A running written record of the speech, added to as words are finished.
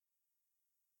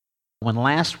When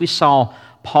last we saw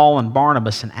Paul and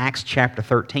Barnabas in Acts chapter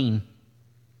 13,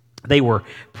 they were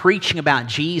preaching about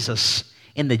Jesus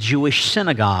in the Jewish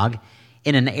synagogue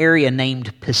in an area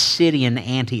named Pisidian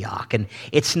Antioch. And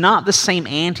it's not the same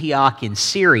Antioch in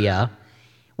Syria,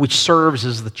 which serves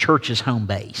as the church's home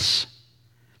base.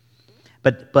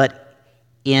 But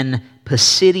in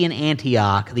Pisidian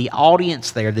Antioch, the audience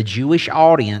there, the Jewish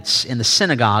audience in the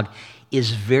synagogue,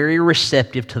 is very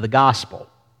receptive to the gospel.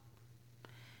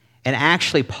 And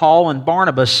actually, Paul and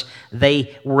Barnabas,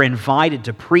 they were invited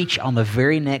to preach on the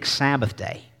very next Sabbath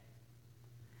day.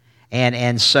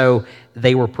 And so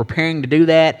they were preparing to do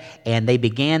that, and they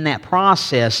began that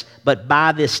process. But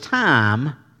by this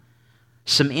time,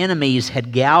 some enemies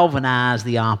had galvanized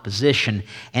the opposition.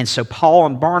 And so Paul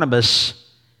and Barnabas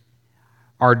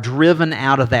are driven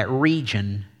out of that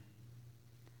region.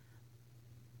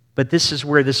 But this is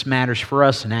where this matters for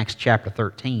us in Acts chapter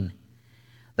 13.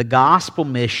 The gospel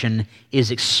mission is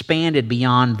expanded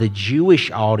beyond the Jewish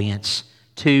audience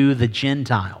to the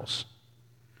Gentiles.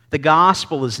 The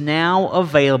gospel is now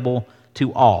available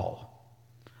to all.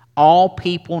 All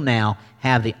people now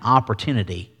have the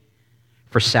opportunity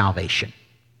for salvation.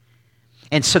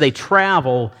 And so they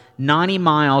travel 90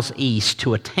 miles east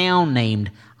to a town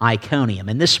named Iconium.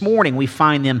 And this morning we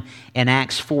find them in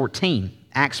Acts 14.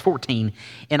 Acts 14,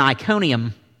 in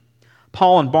Iconium,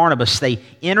 Paul and Barnabas, they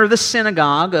enter the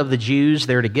synagogue of the Jews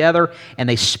there together, and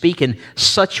they speak in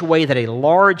such a way that a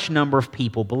large number of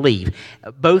people believe,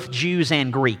 both Jews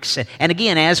and Greeks. And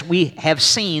again, as we have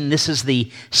seen, this is the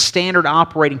standard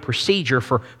operating procedure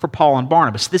for Paul and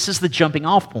Barnabas. This is the jumping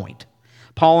off point.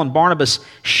 Paul and Barnabas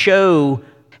show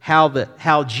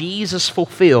how Jesus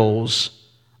fulfills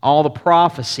all the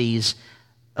prophecies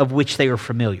of which they are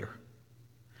familiar.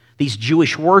 These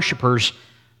Jewish worshipers,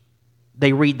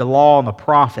 they read the law and the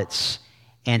prophets.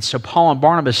 And so Paul and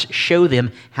Barnabas show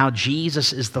them how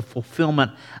Jesus is the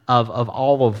fulfillment of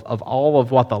all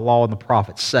of what the law and the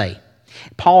prophets say.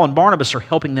 Paul and Barnabas are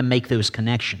helping them make those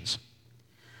connections.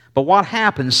 But what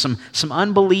happens, some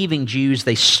unbelieving Jews,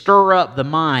 they stir up the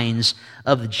minds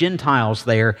of the Gentiles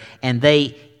there, and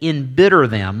they embitter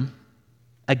them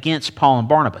against Paul and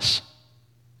Barnabas.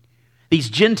 These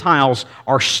Gentiles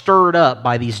are stirred up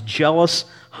by these jealous,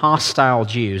 hostile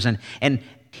Jews. And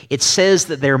it says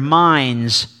that their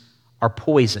minds are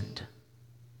poisoned.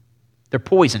 They're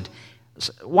poisoned.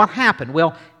 What happened?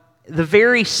 Well, the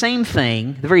very same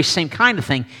thing, the very same kind of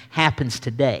thing happens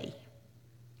today.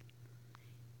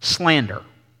 Slander.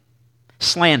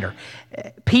 Slander.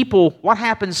 People, what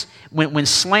happens when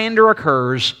slander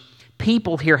occurs,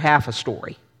 people hear half a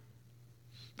story.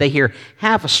 They hear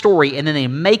half a story, and then they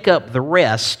make up the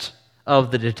rest of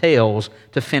the details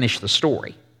to finish the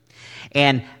story.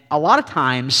 And a lot of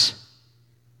times,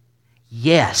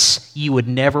 yes, you would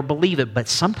never believe it, but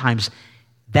sometimes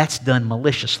that's done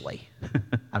maliciously.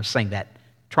 I'm saying that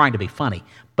trying to be funny,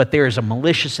 but there is a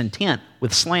malicious intent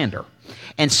with slander.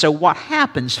 And so what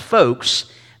happens,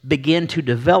 folks begin to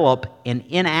develop an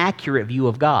inaccurate view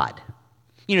of God.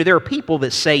 You know, there are people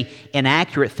that say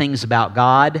inaccurate things about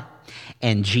God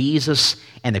and Jesus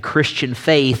and the Christian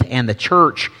faith and the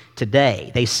church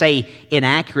today. They say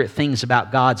inaccurate things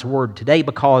about God's Word today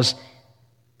because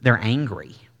they're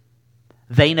angry.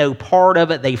 They know part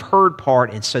of it, they've heard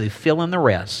part, and so they fill in the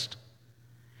rest.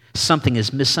 Something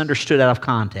is misunderstood out of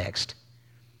context.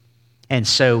 And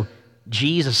so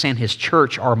Jesus and His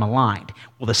church are maligned.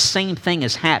 Well, the same thing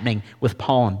is happening with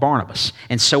Paul and Barnabas.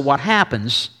 And so what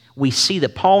happens, we see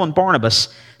that Paul and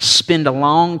Barnabas spend a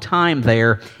long time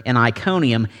there in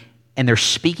Iconium, and they're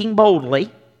speaking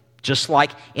boldly, just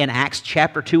like in Acts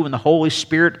chapter 2 when the Holy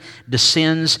Spirit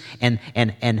descends and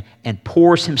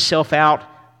pours Himself out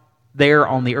there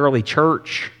on the early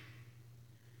church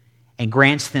and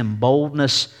grants them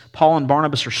boldness. Paul and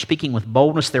Barnabas are speaking with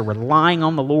boldness. They're relying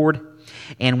on the Lord.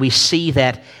 And we see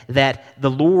that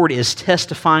the Lord is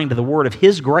testifying to the word of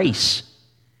His grace.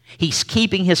 He's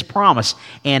keeping His promise,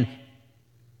 and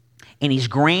He's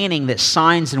granting that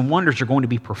signs and wonders are going to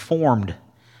be performed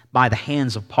by the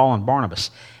hands of Paul and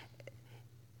Barnabas.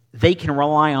 They can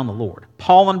rely on the Lord.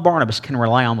 Paul and Barnabas can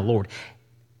rely on the Lord.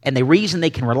 And the reason they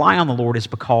can rely on the Lord is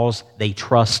because they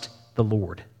trust the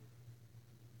Lord.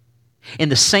 In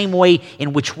the same way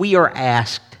in which we are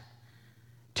asked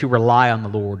to rely on the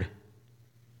Lord,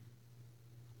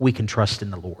 we can trust in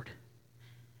the Lord.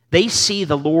 They see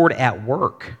the Lord at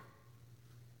work.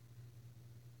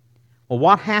 Well,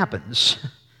 what happens?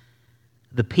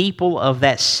 the people of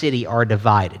that city are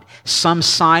divided. Some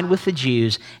side with the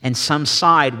Jews and some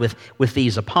side with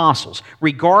these apostles.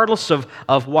 Regardless of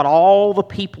what all the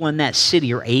people in that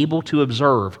city are able to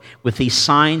observe with these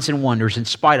signs and wonders, in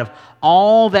spite of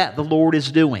all that the Lord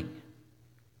is doing,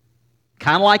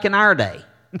 kind of like in our day,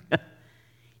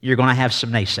 you're going to have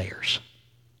some naysayers.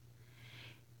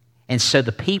 And so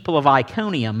the people of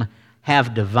Iconium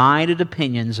have divided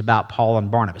opinions about Paul and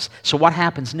Barnabas. So what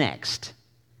happens next?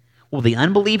 Well, the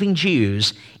unbelieving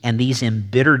Jews and these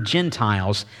embittered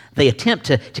Gentiles, they attempt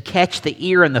to catch the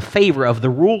ear and the favor of the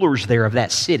rulers there of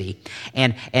that city.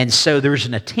 And so there's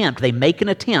an attempt, they make an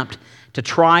attempt to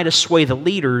try to sway the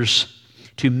leaders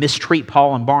to mistreat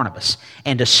Paul and Barnabas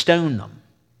and to stone them.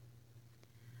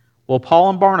 Well, Paul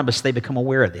and Barnabas, they become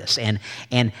aware of this, and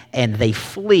they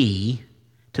flee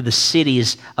to the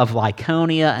cities of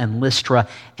Lycaonia and Lystra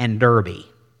and Derbe,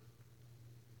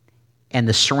 and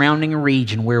the surrounding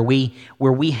region where we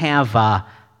have,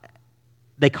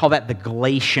 they call that the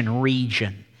Galatian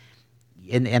region.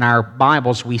 In our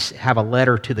Bibles, we have a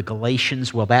letter to the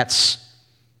Galatians. Well, that's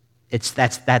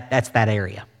that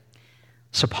area.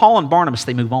 So Paul and Barnabas,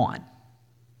 they move on.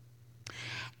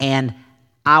 And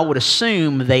I would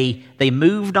assume they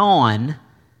moved on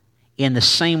in the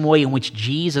same way in which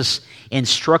Jesus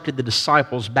instructed the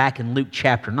disciples back in Luke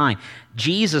chapter 9.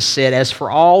 Jesus said, "As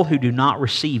for all who do not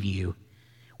receive you,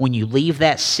 when you leave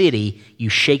that city, you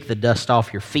shake the dust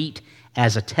off your feet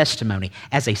as a testimony,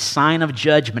 as a sign of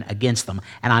judgment against them."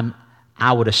 And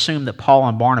I would assume that Paul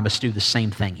and Barnabas do the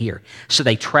same thing here. So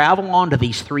they travel on to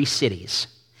these 3 cities,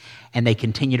 and they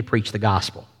continue to preach the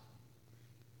gospel.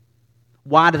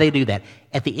 Why do they do that?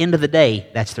 At the end of the day,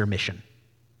 that's their mission.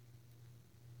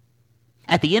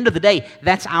 At the end of the day,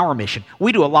 that's our mission.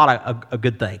 We do a lot of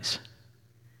good things.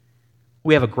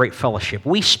 We have a great fellowship.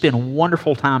 We spend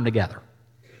wonderful time together.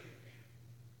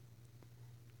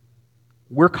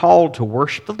 We're called to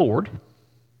worship the Lord,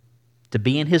 to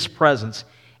be in His presence,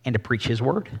 and to preach His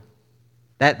word.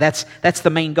 That's the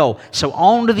main goal. So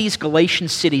on to these Galatian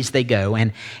cities they go,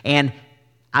 and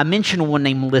I mentioned one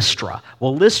named Lystra.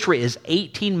 Well, Lystra is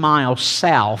 18 miles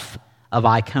south of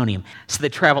Iconium. So they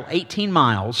travel 18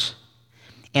 miles,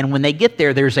 and when they get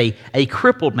there, there's a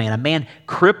crippled man, a man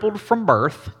crippled from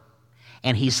birth,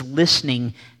 and he's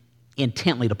listening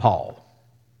intently to Paul.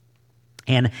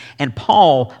 And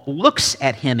Paul looks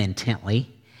at him intently,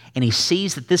 and he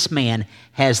sees that this man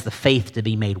has the faith to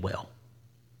be made well.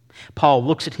 Paul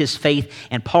looks at his faith,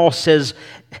 and Paul says,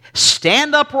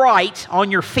 "Stand upright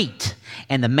on your feet."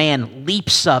 And the man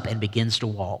leaps up and begins to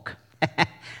walk.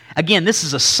 Again, this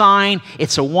is a sign,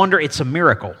 it's a wonder, it's a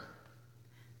miracle.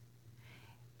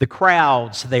 The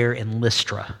crowds there in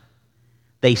Lystra,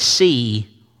 they see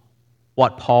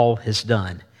what Paul has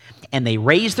done. And they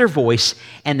raise their voice,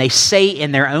 and they say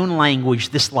in their own language,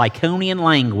 this Lycaonian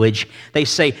language, they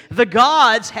say, "The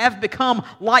gods have become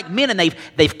like men, and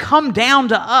they've come down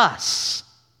to us."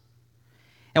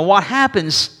 And what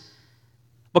happens,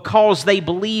 because they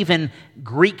believe in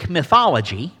Greek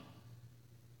mythology,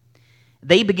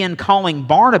 they begin calling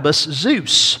Barnabas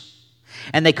Zeus,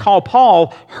 and they call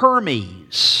Paul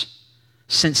Hermes,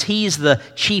 since he's the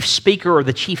chief speaker or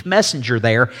the chief messenger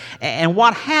there. And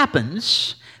what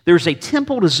happens, there's a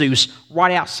temple to Zeus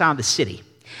right outside the city.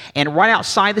 And right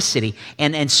outside the city,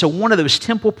 and so one of those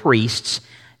temple priests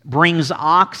brings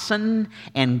oxen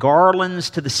and garlands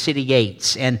to the city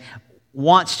gates and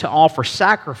wants to offer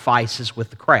sacrifices with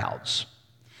the crowds.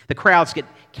 The crowds get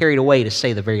carried away, to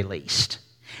say the very least.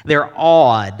 They're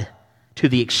awed to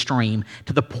the extreme,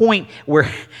 to the point where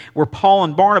Paul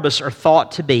and Barnabas are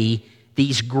thought to be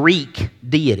these Greek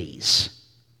deities.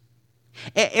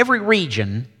 Every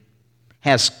region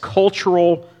has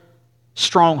cultural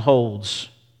strongholds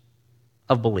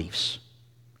of beliefs.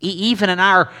 Even in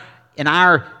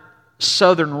our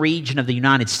southern region of the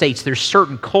United States, there's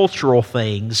certain cultural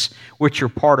things which are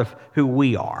part of who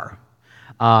we are.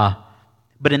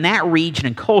 But in that region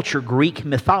and culture, Greek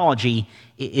mythology,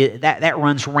 that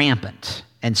runs rampant.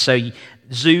 And so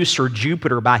Zeus or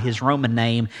Jupiter by his Roman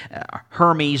name,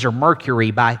 Hermes or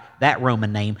Mercury by that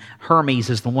Roman name. Hermes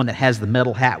is the one that has the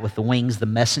metal hat with the wings, the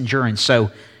messenger, and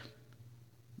so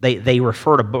they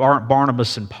refer to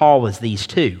Barnabas and Paul as these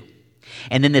two.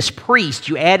 And then this priest,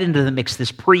 you add into the mix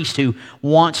this priest who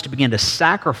wants to begin to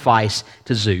sacrifice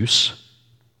to Zeus.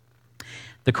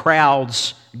 The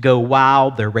crowds go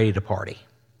wild, they're ready to party.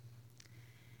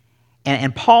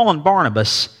 And Paul and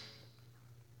Barnabas,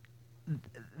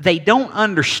 they don't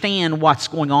understand what's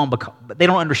going on, because they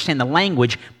don't understand the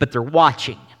language, but they're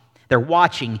watching. They're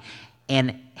watching,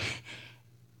 and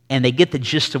they get the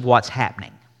gist of what's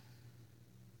happening.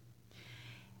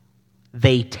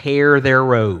 they tear their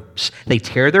robes. They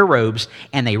tear their robes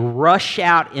and they rush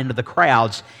out into the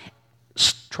crowds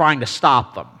trying to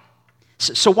stop them.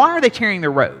 So why are they tearing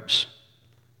their robes?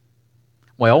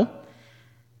 Well,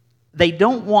 they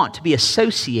don't want to be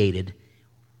associated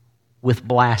with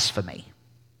blasphemy,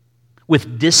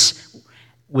 with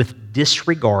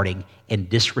disregarding and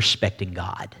disrespecting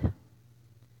God.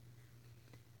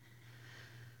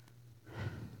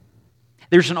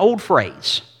 There's an old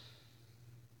phrase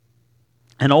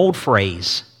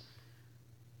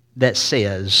that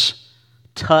says,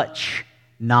 touch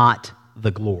not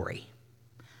the glory.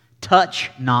 Touch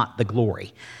not the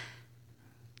glory.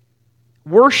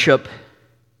 Worship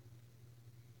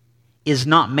is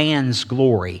not man's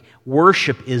glory.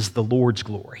 Worship is the Lord's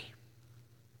glory.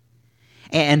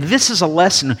 And this is a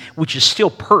lesson which is still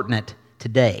pertinent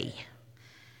today.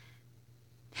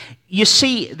 You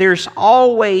see, there's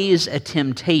always a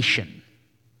temptation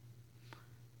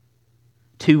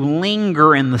to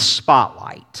linger in the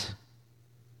spotlight.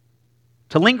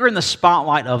 To linger in the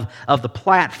spotlight of the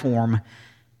platform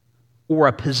or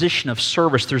a position of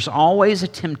service. There's always a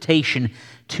temptation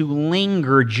to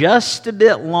linger just a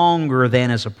bit longer than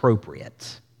is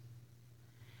appropriate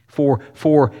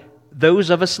for those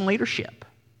of us in leadership.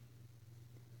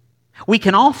 We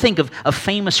can all think of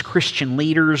famous Christian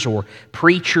leaders or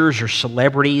preachers or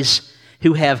celebrities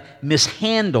who have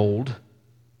mishandled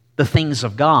the things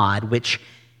of God, which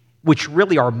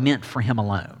really are meant for Him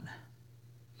alone.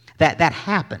 That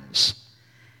happens.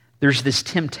 There's this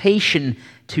temptation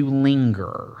to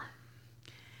linger.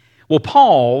 Well,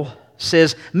 Paul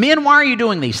says, men, why are you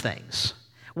doing these things?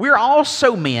 We're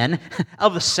also men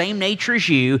of the same nature as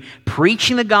you,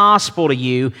 preaching the gospel to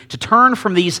you, to turn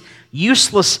from these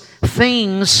useless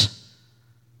things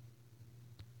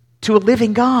to a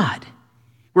living God.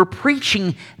 We're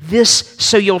preaching this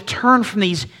so you'll turn from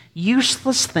these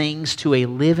useless things to a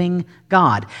living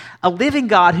God. A living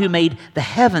God who made the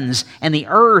heavens and the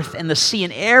earth and the sea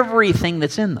and everything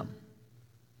that's in them.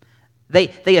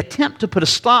 They attempt to put a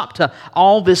stop to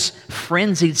all this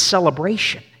frenzied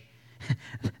celebration.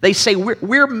 They say,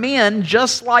 we're men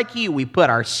just like you. We put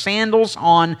our sandals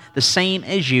on the same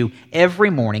as you every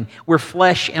morning. We're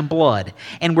flesh and blood.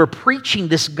 And we're preaching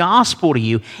this gospel to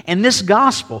you. And this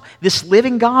gospel, this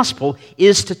living gospel,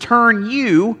 is to turn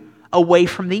you away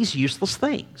from these useless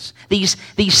things. These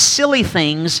silly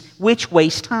things which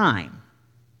waste time.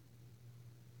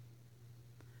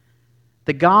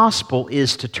 The gospel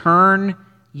is to turn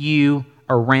you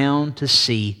around to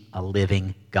see a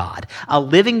living God. A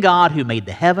living God who made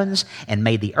the heavens and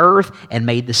made the earth and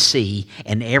made the sea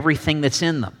and everything that's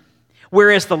in them.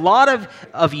 Whereas the lot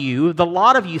of you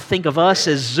think of us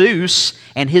as Zeus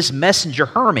and his messenger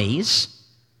Hermes.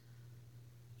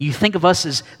 You think of us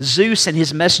as Zeus and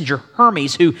his messenger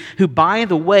Hermes, who by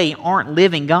the way aren't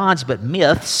living gods but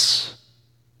myths.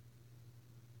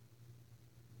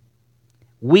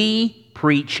 We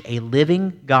preach a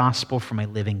living gospel from a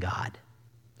living God.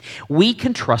 We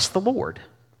can trust the Lord.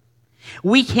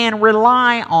 We can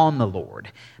rely on the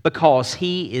Lord because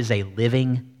He is a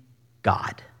living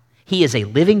God. He is a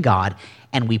living God,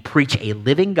 and we preach a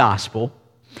living gospel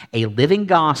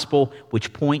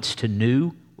which points to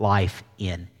new life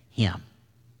in Him.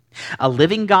 A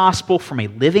living gospel from a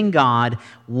living God,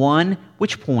 one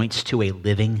which points to a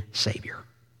living Savior.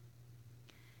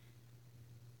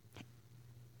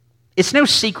 It's no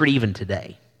secret even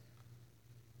today.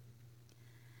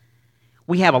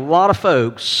 We have a lot of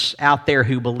folks out there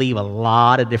who believe a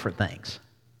lot of different things.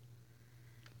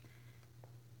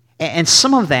 And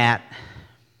some of that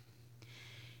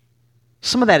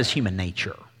is human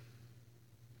nature.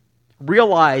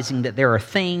 Realizing that there are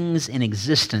things in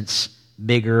existence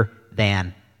bigger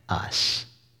than us.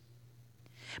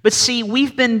 But see,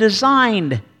 we've been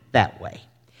designed that way.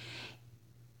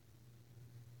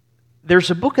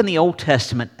 There's a book in the Old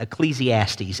Testament,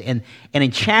 Ecclesiastes, and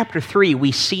in chapter 3,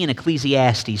 we see in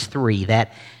Ecclesiastes 3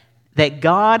 that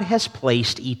God has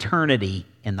placed eternity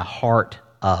in the heart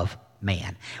of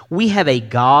man. We have a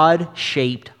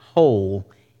God-shaped hole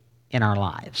in our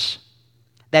lives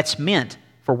that's meant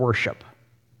for worship.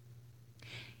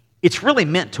 It's really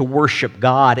meant to worship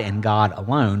God and God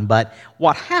alone, but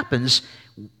what happens,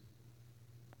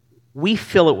 we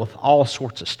fill it with all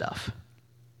sorts of stuff.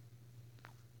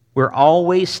 We're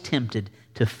always tempted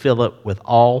to fill it with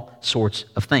all sorts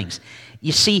of things.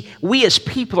 You see, we as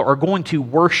people are going to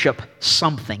worship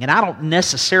something. And I don't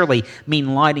necessarily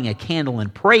mean lighting a candle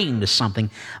and praying to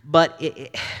something, but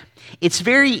it's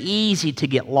very easy to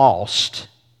get lost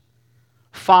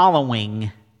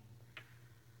following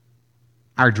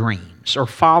our dreams or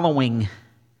following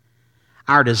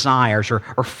our desires or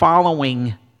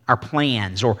following our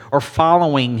plans or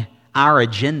following our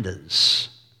agendas.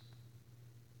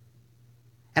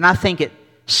 And I think at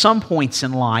some points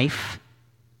in life,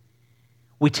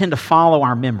 we tend to follow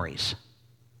our memories.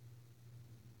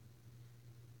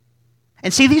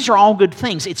 And see, these are all good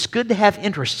things. It's good to have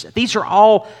interests. These are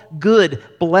all good,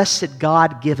 blessed,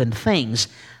 God-given things.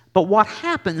 But what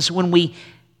happens when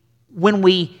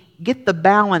we get the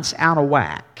balance out of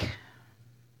whack?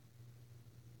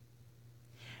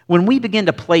 When we begin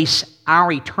to place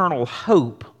our eternal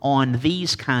hope on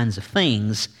these kinds of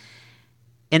things,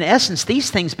 in essence, these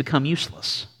things become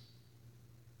useless.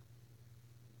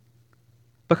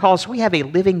 Because we have a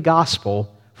living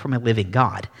gospel from a living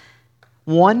God.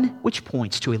 One which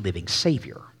points to a living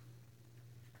Savior.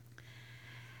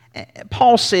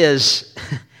 Paul says,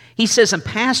 he says, in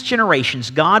past generations,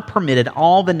 God permitted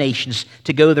all the nations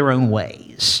to go their own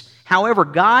ways. However,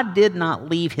 God did not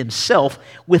leave himself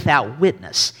without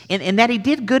witness, in that he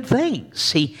did good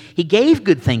things. He gave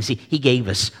good things. He gave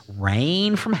us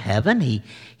rain from heaven. And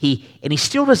he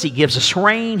still does. He gives us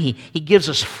rain. He gives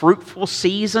us fruitful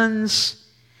seasons.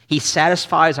 He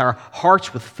satisfies our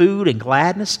hearts with food and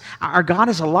gladness. Our God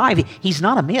is alive. He's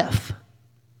not a myth.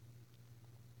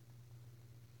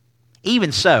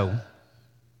 Even so,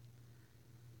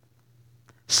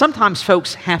 sometimes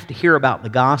folks have to hear about the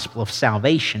gospel of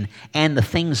salvation and the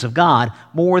things of God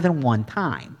more than one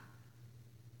time.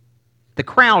 The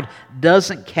crowd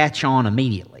doesn't catch on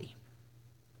immediately.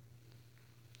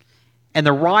 And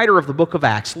the writer of the book of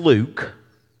Acts, Luke,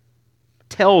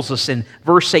 tells us in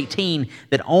verse 18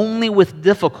 that only with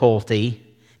difficulty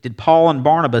did Paul and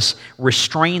Barnabas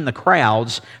restrain the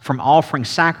crowds from offering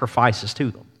sacrifices to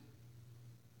them.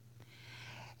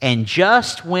 And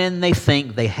just when they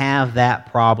think they have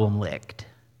that problem licked,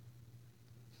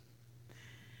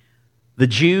 the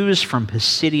Jews from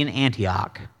Pisidian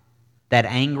Antioch, that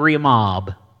angry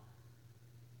mob,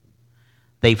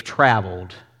 they've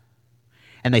traveled,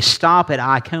 and they stop at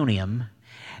Iconium,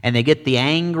 and they get the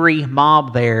angry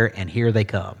mob there, and here they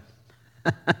come.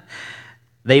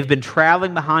 They've been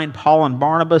traveling behind Paul and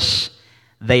Barnabas.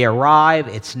 They arrive.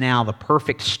 It's now the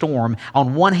perfect storm.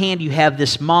 On one hand, you have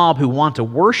this mob who want to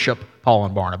worship Paul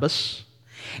and Barnabas,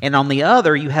 and on the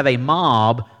other, you have a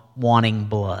mob wanting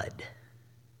blood.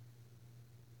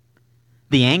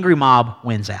 The angry mob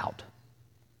wins out.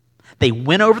 They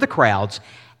win over the crowds,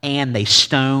 and they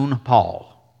stone Paul.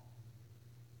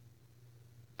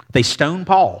 They stone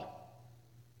Paul.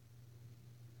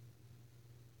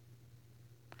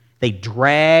 They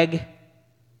drag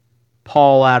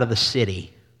Paul out of the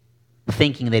city,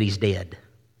 thinking that he's dead.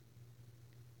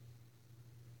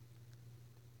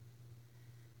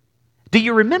 Do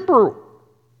you remember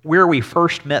where we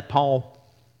first met Paul?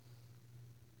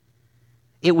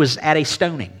 It was at a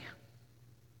stoning.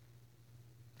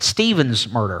 Stephen's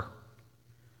murder.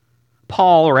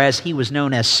 Paul, or as he was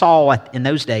known as Saul in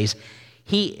those days,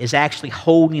 he is actually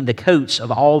holding the coats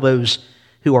of all those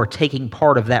who are taking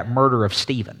part of that murder of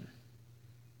Stephen.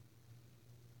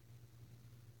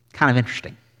 Kind of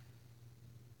interesting.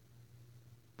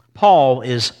 Paul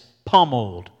is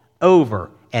pummeled over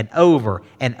and over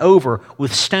and over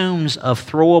with stones of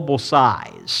throwable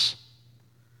size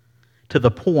to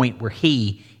the point where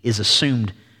he is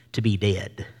assumed to be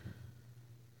dead.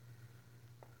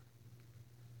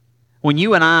 When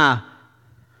you and I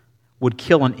would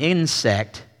kill an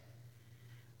insect,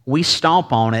 we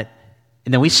stomp on it,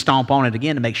 and then we stomp on it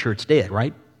again to make sure it's dead,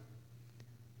 right?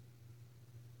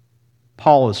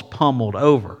 Paul is pummeled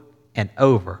over and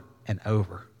over and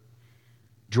over.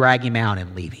 Drag him out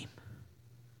and leave him.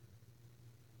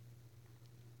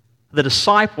 The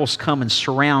disciples come and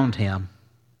surround him.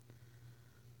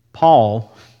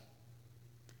 Paul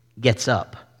gets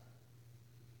up,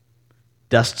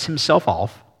 dusts himself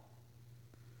off,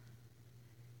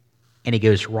 and he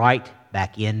goes right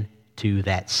back into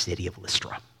that city of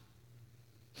Lystra.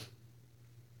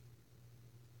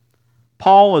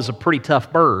 Paul is a pretty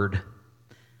tough bird,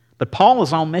 but Paul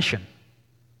is on mission.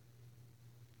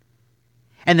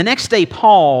 And the next day,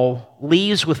 Paul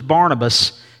leaves with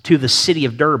Barnabas to the city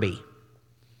of Derbe.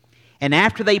 And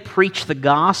after they preach the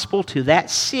gospel to that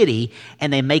city,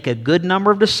 and they make a good number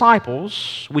of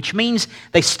disciples, which means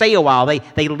they stay a while,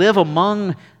 they live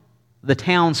among the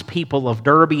townspeople of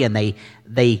Derbe, and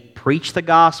they preach the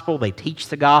gospel, they teach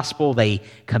the gospel, they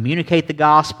communicate the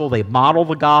gospel, they model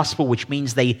the gospel, which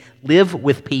means they live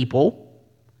with people.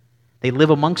 They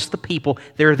live amongst the people.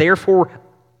 They're there for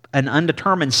an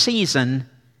undetermined season.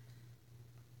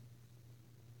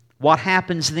 What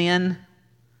happens then?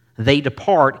 They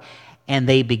depart, and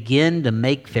they begin to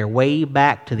make their way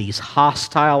back to these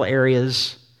hostile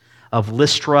areas of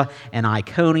Lystra and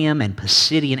Iconium and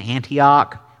Pisidian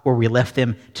Antioch, where we left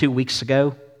them 2 weeks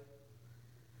ago.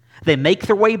 They make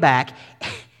their way back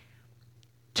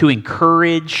to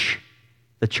encourage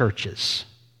the churches,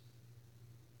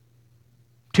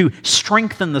 to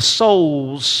strengthen the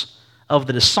souls of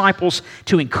the disciples,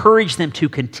 to encourage them to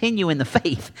continue in the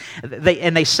faith.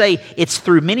 They say it's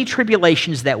through many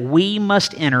tribulations that we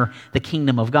must enter the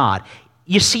kingdom of God.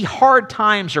 You see, hard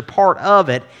times are part of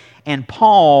it, and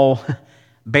Paul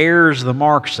bears the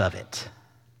marks of it.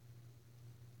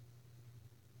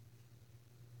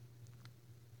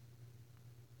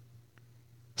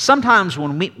 Sometimes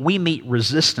when we meet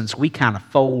resistance, we kind of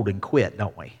fold and quit,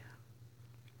 don't we?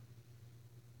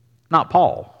 Not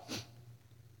Paul.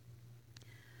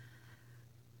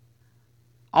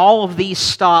 All of these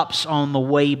stops on the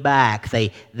way back,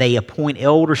 they appoint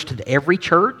elders to every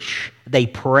church. They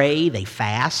pray, they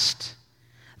fast.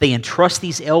 They entrust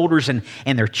these elders and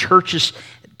their churches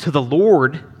to the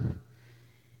Lord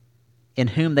in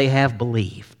whom they have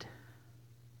believed.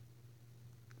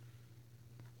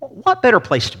 What better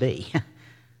place to be?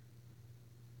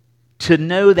 To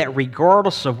know that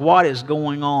regardless of what is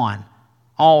going on,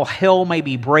 all hell may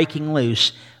be breaking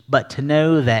loose, but to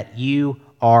know that you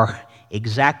are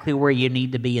exactly where you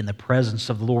need to be in the presence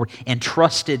of the Lord,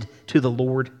 entrusted to the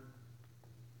Lord.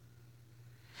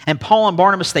 And Paul and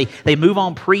Barnabas, they move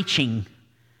on preaching.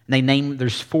 They name,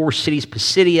 there's 4 cities: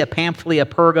 Pisidia, Pamphylia,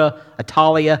 Perga,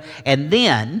 Attalia. And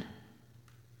then,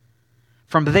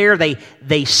 from there,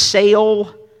 they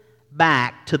sail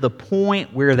back to the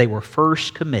point where they were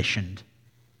first commissioned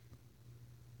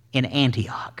in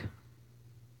Antioch,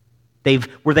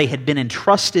 where they had been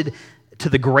entrusted to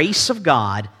the grace of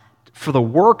God for the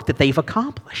work that they've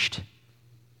accomplished,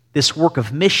 this work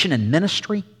of mission and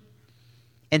ministry.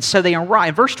 And so they arrive.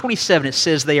 In verse 27, it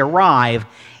says they arrive,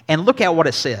 and look at what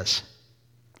it says.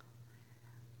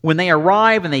 When they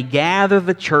arrive and they gather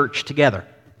the church together.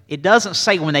 It doesn't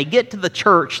say when they get to the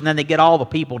church and then they get all the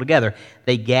people together.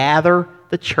 They gather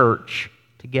the church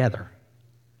together.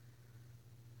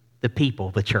 The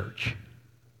people, the church.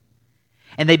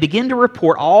 And they begin to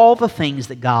report all the things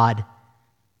that God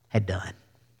had done.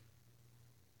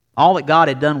 All that God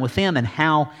had done with them and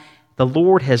how the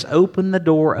Lord has opened the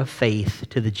door of faith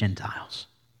to the Gentiles.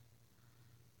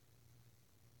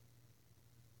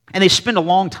 And they spend a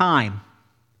long time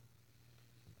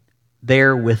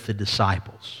there with the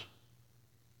disciples.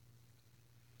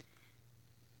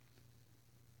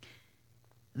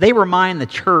 They remind the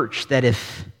church that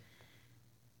if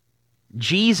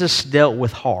Jesus dealt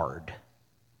with hard,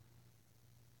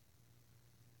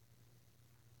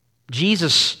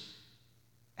 Jesus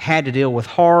had to deal with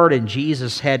hard and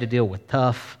Jesus had to deal with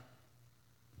tough,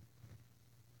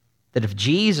 that if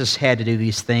Jesus had to do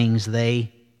these things,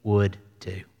 they would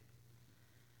too.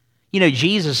 You know,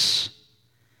 Jesus,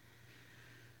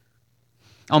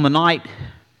 on the night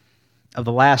of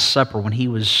the Last Supper,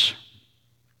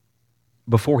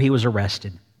 before he was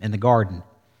arrested in the garden,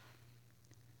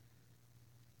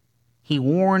 he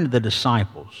warned the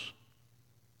disciples,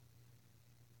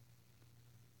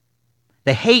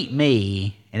 they hate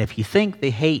me, and if you think they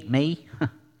hate me,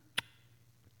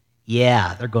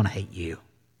 yeah, they're going to hate you.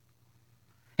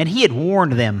 And he had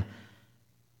warned them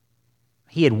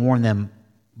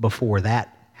before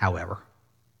that, however,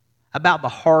 about the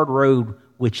hard road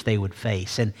which they would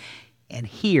face. And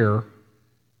here,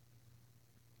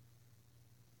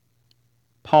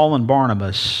 Paul and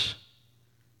Barnabas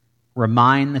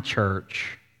remind the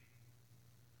church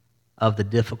of the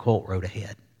difficult road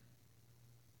ahead.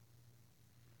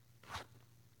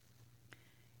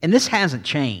 And this hasn't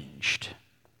changed.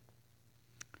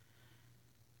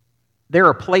 There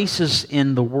are places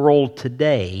in the world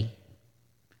today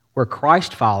where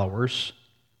Christ followers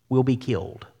will be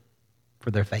killed for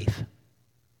their faith.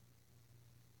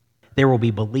 There will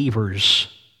be believers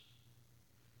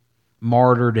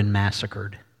martyred and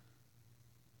massacred.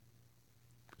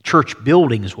 Church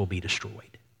buildings will be destroyed.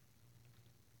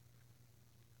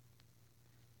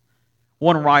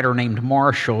 One writer named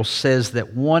Marshall says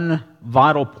that one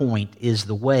vital point is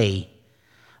the way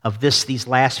of these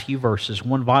last few verses.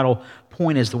 One vital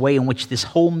point is the way in which this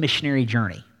whole missionary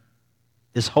journey,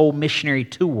 this whole missionary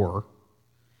tour,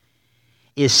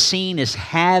 is seen as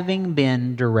having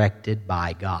been directed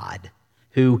by God,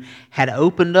 who had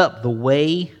opened up the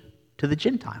way to the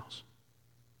Gentiles.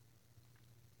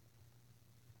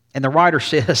 And the writer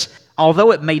says,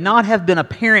 although it may not have been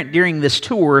apparent during this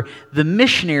tour, the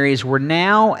missionaries were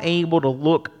now able to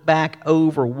look back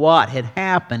over what had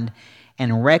happened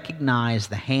and recognize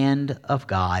the hand of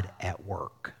God at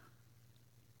work.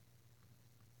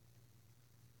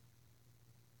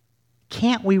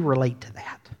 Can't we relate to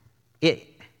that?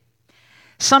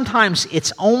 Sometimes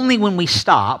it's only when we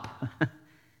stop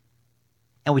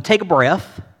and we take a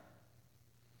breath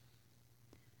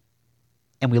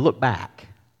and we look back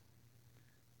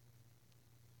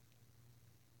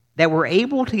that we're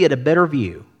able to get a better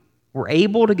view. We're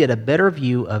able to get a better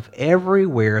view of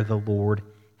everywhere the Lord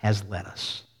has led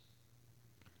us.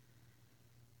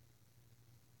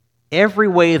 Every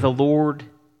way the Lord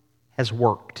has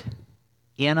worked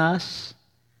in us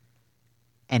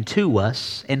and to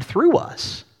us and through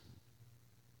us.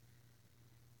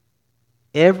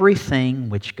 Everything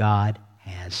which God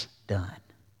has done.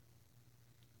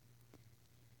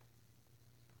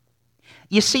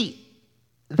 You see,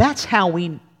 that's how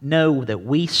we know that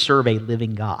we serve a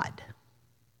living God.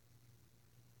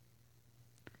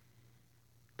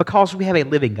 Because we have a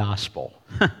living gospel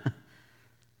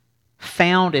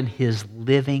found in His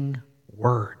living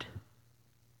Word.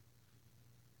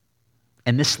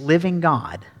 And this living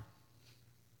God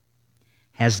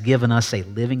has given us a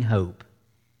living hope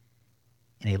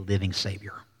and a living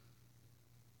Savior.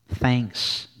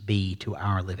 Thanks be to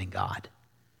our living God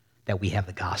that we have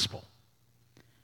the gospel.